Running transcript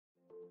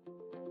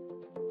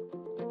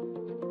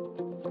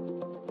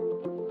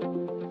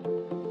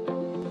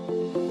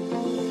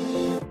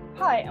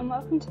Hi, and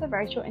welcome to the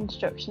Racial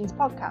Introductions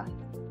podcast.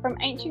 From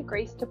ancient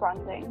Greece to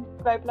branding,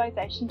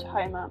 globalization to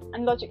Homer,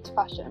 and logic to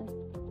fashion,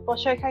 we'll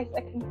showcase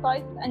a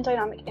concise and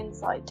dynamic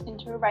insight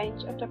into a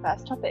range of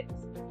diverse topics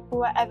for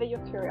wherever your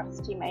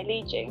curiosity may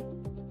lead you.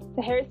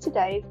 So here is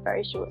today's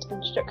very short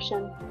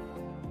introduction.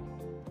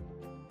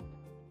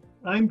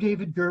 I'm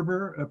David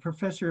Gerber, a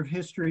professor of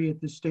history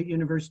at the State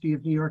University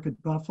of New York at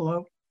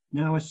Buffalo,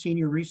 now a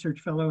senior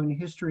research fellow in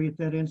history at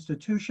that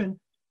institution,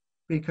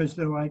 because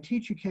though I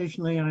teach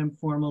occasionally, I'm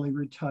formally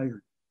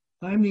retired.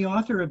 I'm the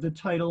author of the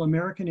title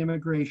American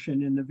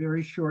Immigration in the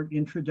very short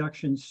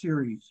introduction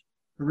series.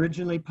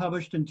 Originally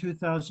published in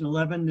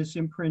 2011, this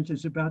imprint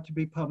is about to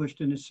be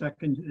published in a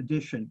second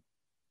edition.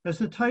 As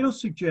the title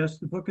suggests,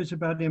 the book is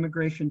about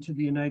immigration to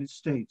the United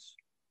States.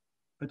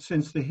 But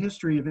since the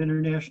history of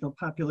international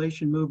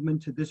population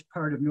movement to this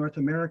part of North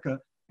America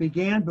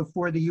began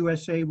before the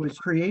USA was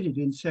created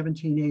in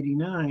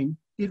 1789,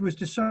 it was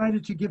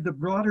decided to give the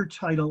broader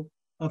title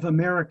of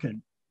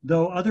American,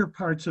 though other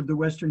parts of the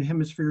Western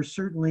Hemisphere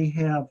certainly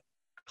have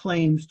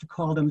claims to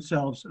call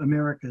themselves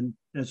American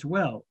as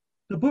well.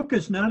 The book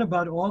is not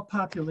about all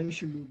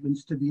population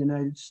movements to the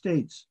United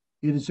States.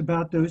 It is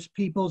about those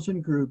peoples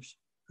and groups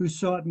who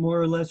sought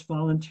more or less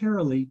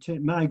voluntarily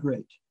to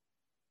migrate.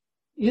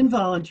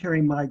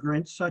 Involuntary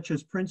migrants, such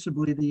as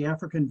principally the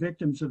African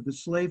victims of the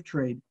slave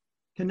trade,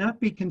 cannot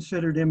be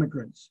considered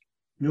immigrants,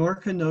 nor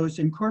can those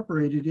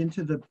incorporated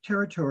into the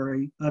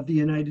territory of the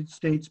United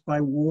States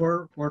by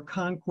war or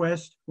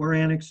conquest or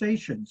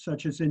annexation,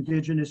 such as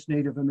indigenous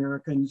Native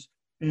Americans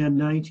and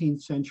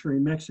 19th century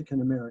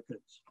Mexican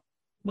Americans.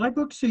 My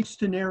book seeks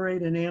to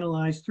narrate and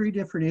analyze three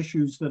different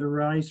issues that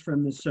arise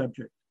from this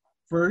subject.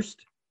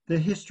 First, the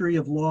history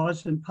of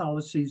laws and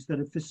policies that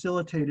have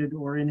facilitated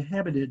or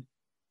inhibited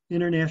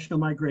international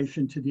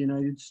migration to the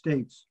United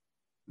States.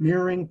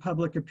 Mirroring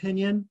public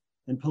opinion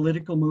and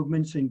political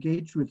movements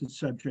engaged with the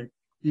subject,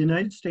 the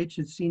United States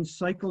has seen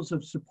cycles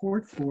of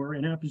support for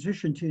and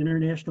opposition to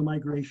international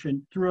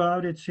migration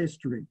throughout its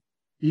history.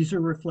 These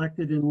are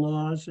reflected in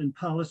laws and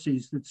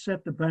policies that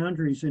set the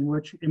boundaries in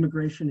which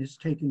immigration has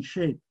taken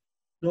shape.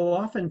 Though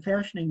often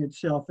fashioning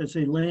itself as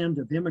a land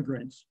of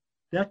immigrants,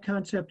 that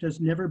concept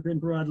has never been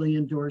broadly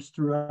endorsed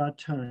throughout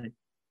time.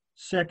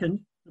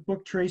 Second, the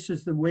book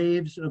traces the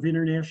waves of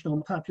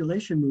international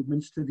population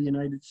movements to the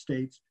United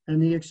States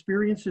and the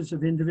experiences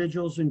of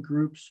individuals and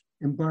groups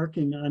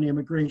embarking on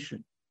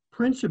immigration,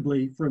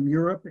 principally from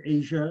Europe,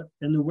 Asia,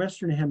 and the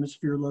Western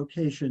Hemisphere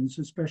locations,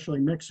 especially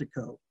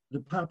Mexico, the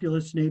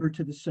populous neighbor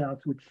to the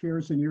south, which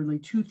shares a nearly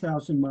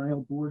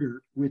 2,000-mile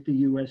border with the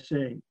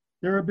USA.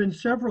 There have been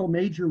several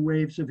major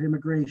waves of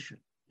immigration.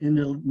 In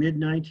the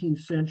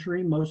mid-19th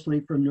century, mostly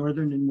from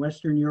Northern and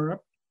Western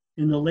Europe.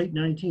 In the late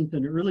 19th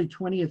and early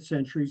 20th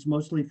centuries,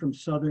 mostly from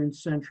Southern,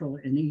 Central,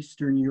 and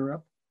Eastern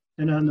Europe,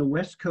 and on the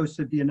west coast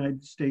of the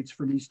United States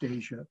from East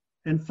Asia.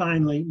 And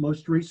finally,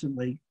 most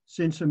recently,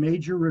 since a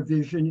major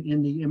revision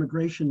in the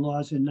immigration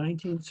laws in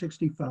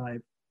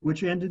 1965,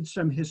 which ended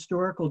some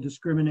historical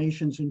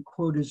discriminations and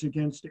quotas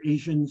against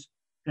Asians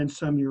and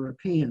some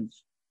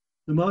Europeans.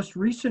 The most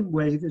recent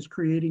wave is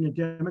creating a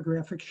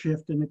demographic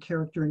shift in the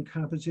character and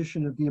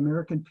composition of the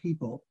American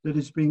people that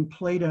is being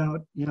played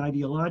out in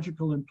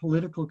ideological and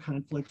political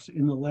conflicts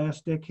in the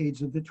last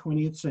decades of the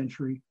 20th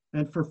century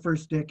and for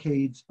first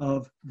decades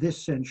of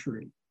this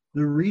century.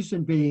 The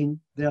reason being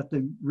that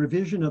the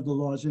revision of the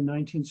laws in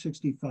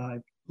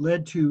 1965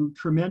 led to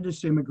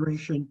tremendous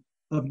immigration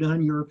of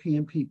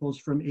non-European peoples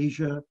from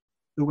Asia,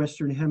 the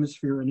Western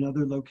Hemisphere, and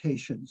other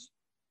locations.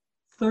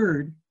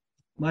 Third,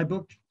 my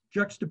book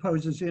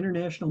juxtaposes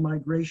international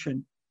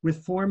migration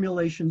with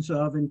formulations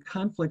of and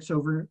conflicts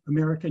over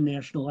American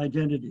national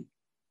identity.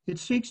 It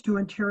seeks to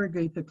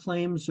interrogate the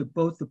claims of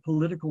both the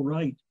political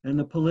right and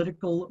the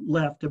political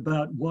left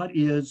about what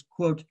is,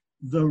 quote,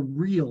 the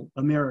real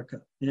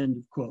America, end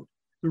of quote.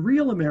 The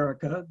real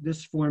America,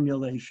 this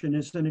formulation,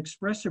 is an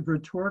expressive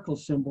rhetorical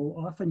symbol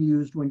often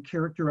used when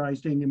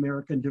characterizing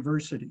American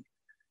diversity.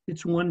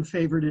 It's one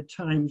favored at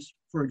times,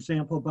 for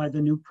example, by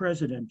the new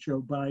president,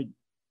 Joe Biden.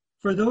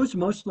 For those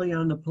mostly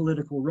on the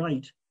political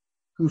right,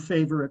 who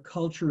favor a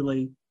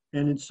culturally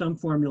and in some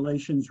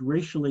formulations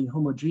racially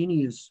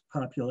homogeneous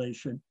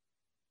population,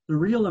 the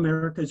real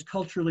America is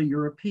culturally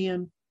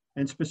European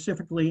and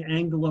specifically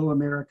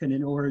Anglo-American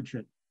in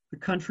origin. The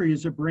country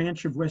is a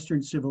branch of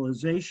Western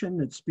civilization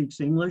that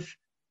speaks English,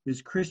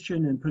 is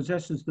Christian, and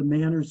possesses the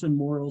manners and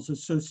morals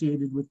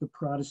associated with the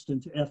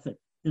Protestant ethic.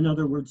 In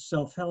other words,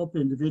 self-help,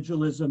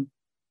 individualism,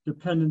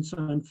 dependence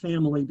on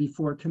family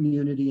before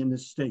community and the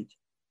state.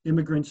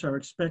 Immigrants are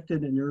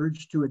expected and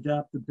urged to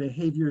adopt the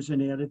behaviors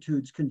and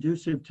attitudes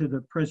conducive to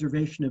the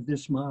preservation of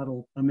this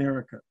model,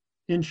 America.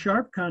 In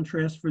sharp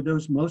contrast for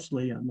those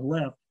mostly on the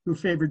left who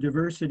favor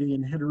diversity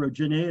and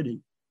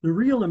heterogeneity, the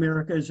real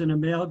America is an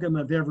amalgam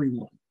of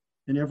everyone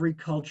and every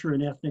culture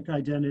and ethnic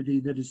identity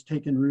that has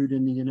taken root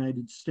in the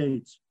United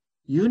States.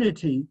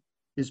 Unity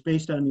is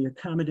based on the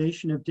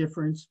accommodation of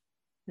difference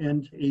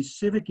and a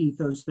civic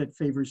ethos that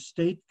favors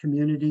state,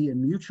 community,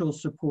 and mutual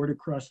support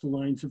across the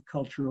lines of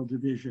cultural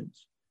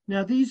divisions.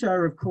 Now, these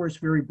are, of course,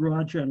 very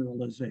broad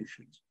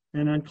generalizations,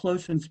 and on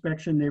close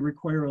inspection, they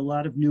require a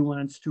lot of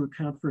nuance to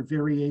account for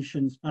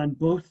variations on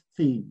both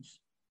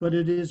themes. But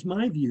it is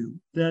my view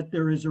that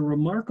there is a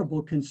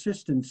remarkable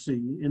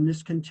consistency in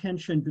this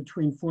contention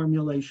between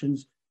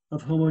formulations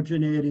of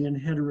homogeneity and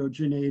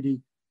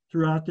heterogeneity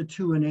throughout the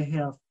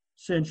 2.5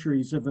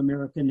 centuries of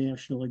American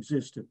national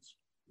existence.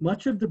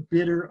 Much of the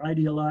bitter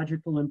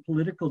ideological and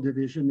political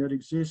division that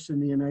exists in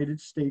the United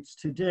States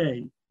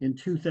today in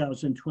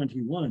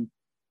 2021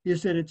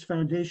 is at its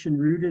foundation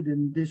rooted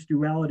in this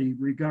duality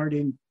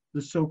regarding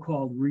the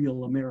so-called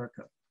real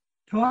America.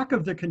 Talk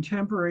of the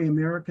contemporary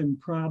American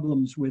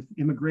problems with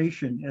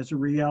immigration as a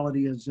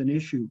reality, as an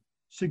issue,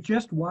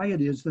 suggest why it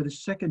is that a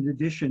second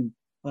edition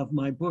of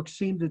my book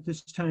seemed at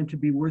this time to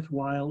be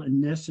worthwhile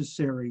and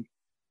necessary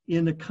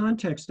in the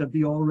context of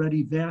the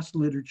already vast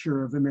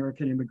literature of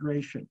American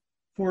immigration.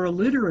 For a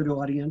literate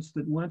audience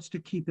that wants to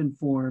keep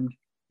informed,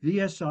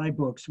 VSI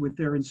books, with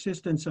their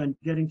insistence on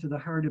getting to the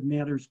heart of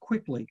matters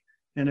quickly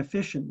and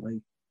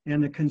efficiently,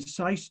 and the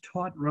concise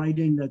taught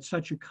writing that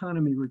such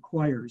economy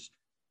requires,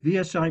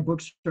 VSI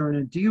books are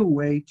an ideal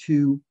way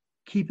to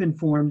keep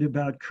informed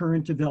about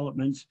current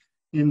developments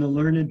in the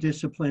learned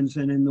disciplines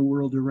and in the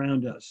world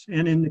around us,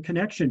 and in the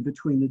connection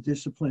between the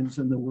disciplines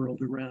and the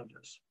world around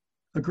us.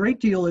 A great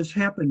deal has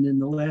happened in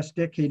the last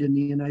decade in the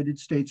United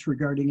States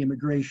regarding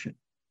immigration.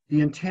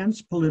 The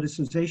intense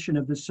politicization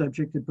of the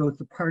subject at both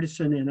the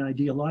partisan and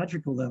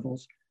ideological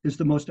levels is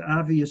the most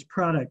obvious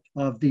product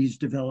of these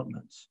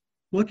developments.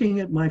 Looking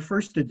at my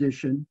first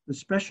edition,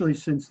 especially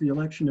since the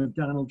election of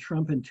Donald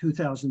Trump in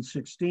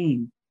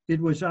 2016,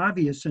 it was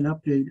obvious an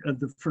update of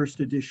the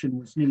first edition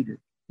was needed.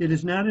 It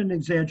is not an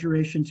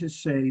exaggeration to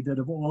say that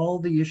of all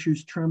the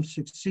issues Trump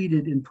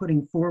succeeded in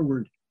putting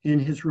forward in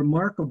his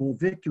remarkable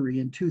victory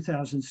in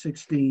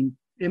 2016,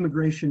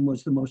 immigration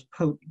was the most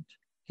potent.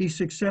 He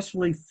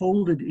successfully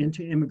folded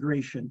into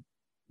immigration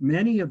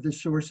many of the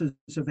sources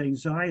of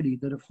anxiety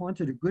that have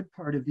haunted a good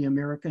part of the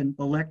American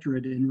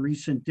electorate in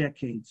recent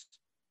decades.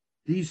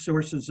 These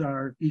sources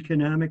are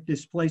economic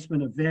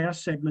displacement of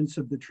vast segments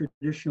of the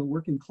traditional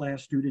working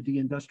class due to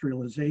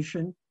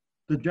deindustrialization,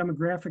 the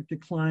demographic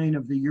decline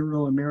of the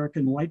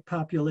Euro-American white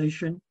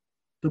population,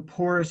 the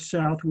porous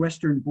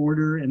southwestern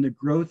border and the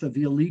growth of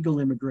illegal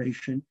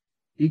immigration,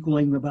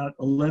 equaling about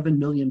 11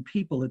 million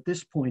people at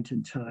this point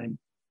in time,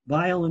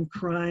 violent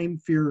crime,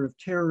 fear of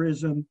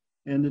terrorism,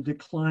 and the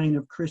decline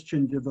of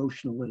Christian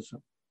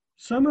devotionalism.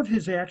 Some of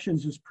his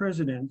actions as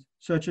president,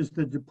 such as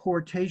the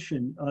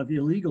deportation of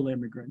illegal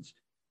immigrants,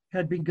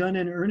 had begun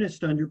in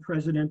earnest under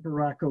President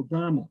Barack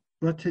Obama.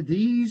 But to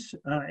these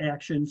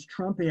actions,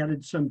 Trump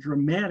added some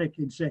dramatic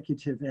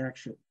executive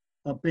action: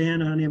 a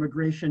ban on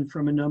immigration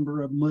from a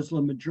number of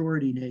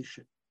Muslim-majority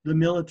nations, the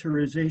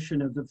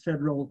militarization of the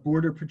federal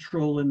border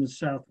patrol in the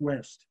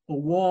Southwest, a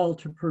wall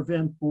to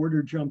prevent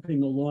border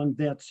jumping along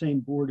that same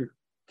border,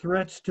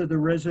 threats to the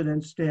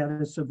resident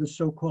status of the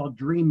so-called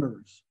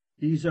dreamers.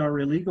 These are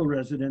illegal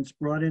residents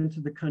brought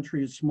into the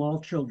country as small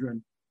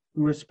children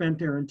who have spent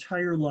their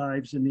entire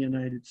lives in the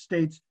United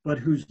States, but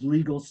whose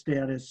legal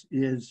status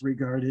is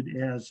regarded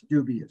as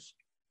dubious.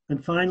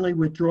 And finally,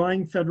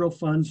 withdrawing federal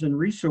funds and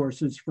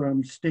resources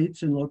from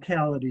states and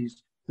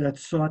localities that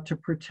sought to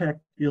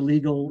protect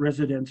illegal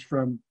residents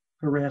from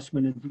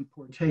harassment and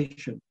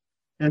deportation.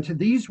 And to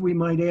these, we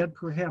might add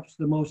perhaps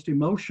the most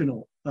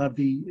emotional of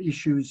the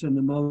issues and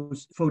the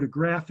most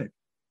photographic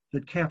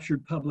that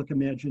captured public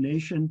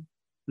imagination: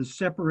 the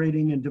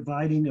separating and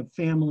dividing of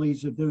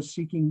families of those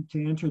seeking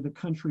to enter the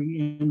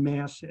country en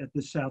masse at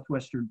the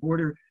southwestern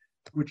border,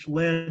 which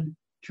led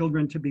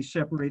children to be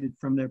separated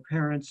from their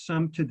parents,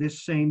 some to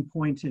this same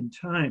point in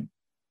time.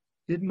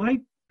 It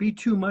might be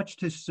too much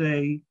to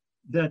say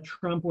that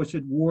Trump was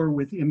at war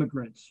with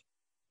immigrants,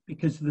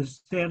 because the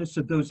status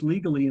of those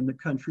legally in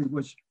the country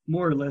was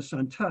more or less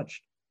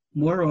untouched.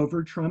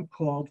 Moreover, Trump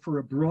called for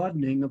a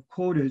broadening of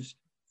quotas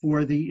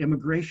for the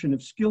immigration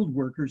of skilled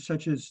workers,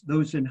 such as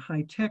those in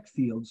high-tech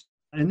fields.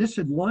 And this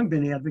had long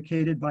been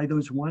advocated by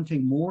those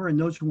wanting more and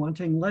those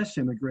wanting less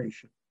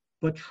immigration.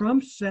 But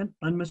Trump sent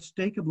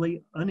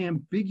unmistakably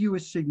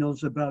unambiguous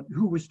signals about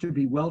who was to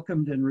be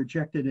welcomed and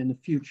rejected in the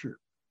future.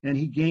 And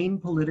he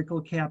gained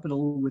political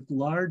capital with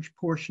large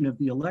portion of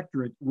the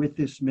electorate with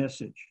this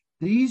message.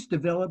 These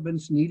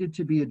developments needed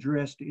to be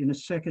addressed in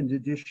a second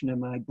edition of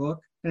my book,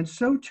 and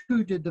so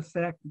too did the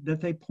fact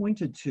that they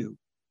pointed to.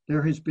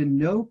 There has been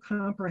no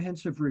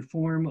comprehensive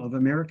reform of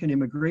American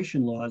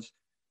immigration laws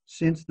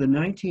since the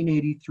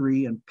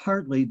 1983 and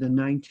partly the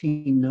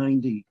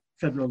 1990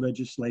 federal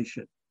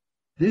legislation.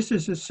 This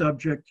is a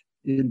subject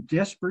in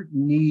desperate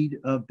need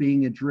of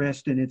being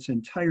addressed in its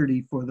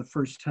entirety for the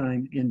first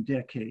time in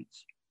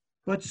decades.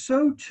 But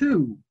so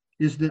too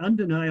is the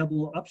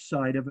undeniable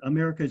upside of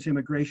America's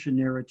immigration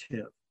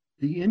narrative: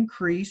 the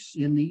increase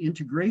in the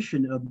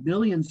integration of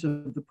millions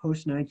of the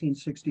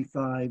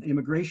post-1965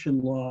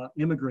 immigration law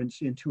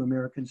immigrants into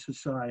American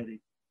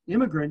society.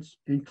 Immigrants,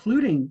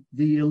 including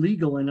the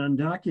illegal and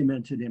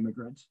undocumented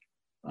immigrants,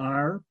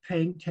 are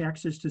paying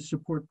taxes to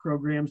support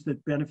programs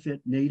that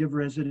benefit native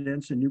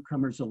residents and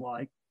newcomers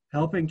alike.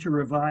 helping to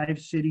revive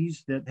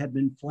cities that had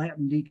been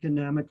flattened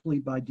economically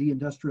by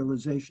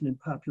deindustrialization and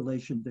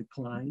population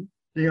decline.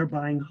 They are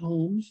buying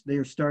homes, they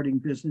are starting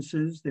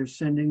businesses, they're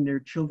sending their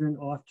children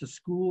off to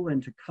school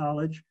and to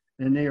college,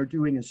 and they are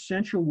doing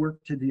essential work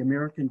to the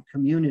American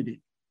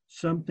community,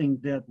 something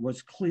that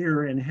was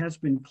clear and has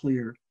been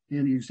clear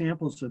in the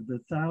examples of the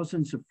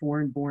thousands of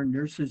foreign-born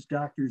nurses,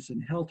 doctors,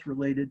 and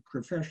health-related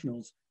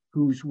professionals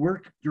whose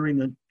work during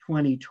the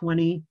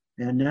 2020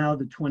 and now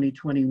the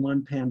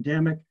 2021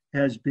 pandemic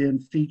has been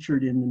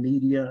featured in the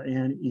media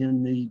and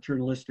in the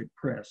journalistic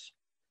press.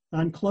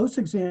 On close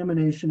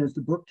examination, as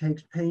the book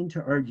takes pains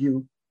to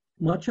argue,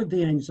 much of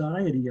the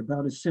anxiety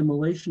about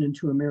assimilation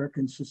into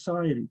American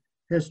society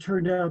has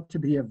turned out to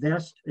be a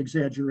vast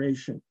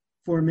exaggeration.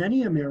 For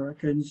many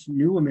Americans,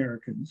 new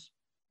Americans,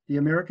 the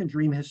American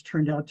dream has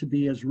turned out to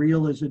be as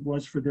real as it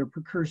was for their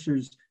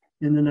precursors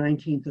in the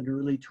 19th and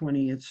early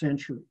 20th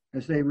century.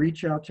 As they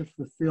reach out to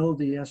fulfill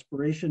the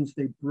aspirations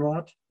they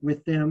brought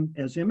with them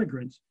as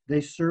immigrants,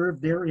 they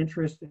serve their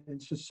interests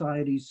and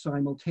societies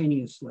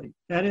simultaneously.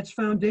 At its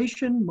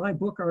foundation, my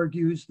book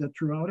argues that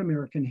throughout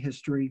American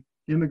history,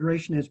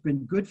 immigration has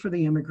been good for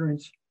the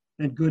immigrants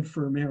and good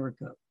for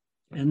America,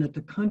 and that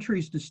the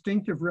country's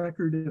distinctive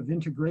record of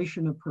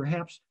integration of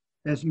perhaps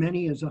as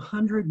many as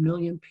 100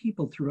 million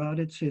people throughout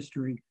its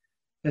history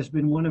has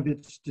been one of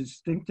its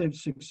distinctive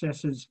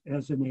successes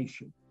as a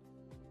nation.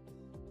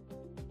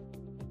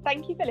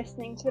 Thank you for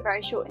listening to the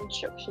Very Short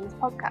Introductions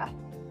podcast.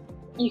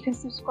 You can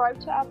subscribe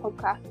to our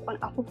podcast on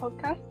Apple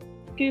Podcasts,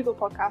 Google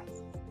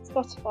Podcasts,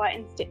 Spotify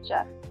and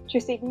Stitcher to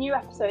receive new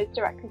episodes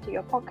directly to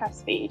your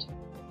podcast feed.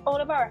 All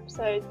of our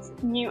episodes,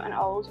 new and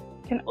old,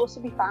 can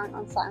also be found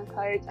on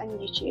SoundCloud and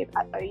YouTube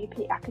at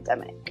OUP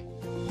Academic.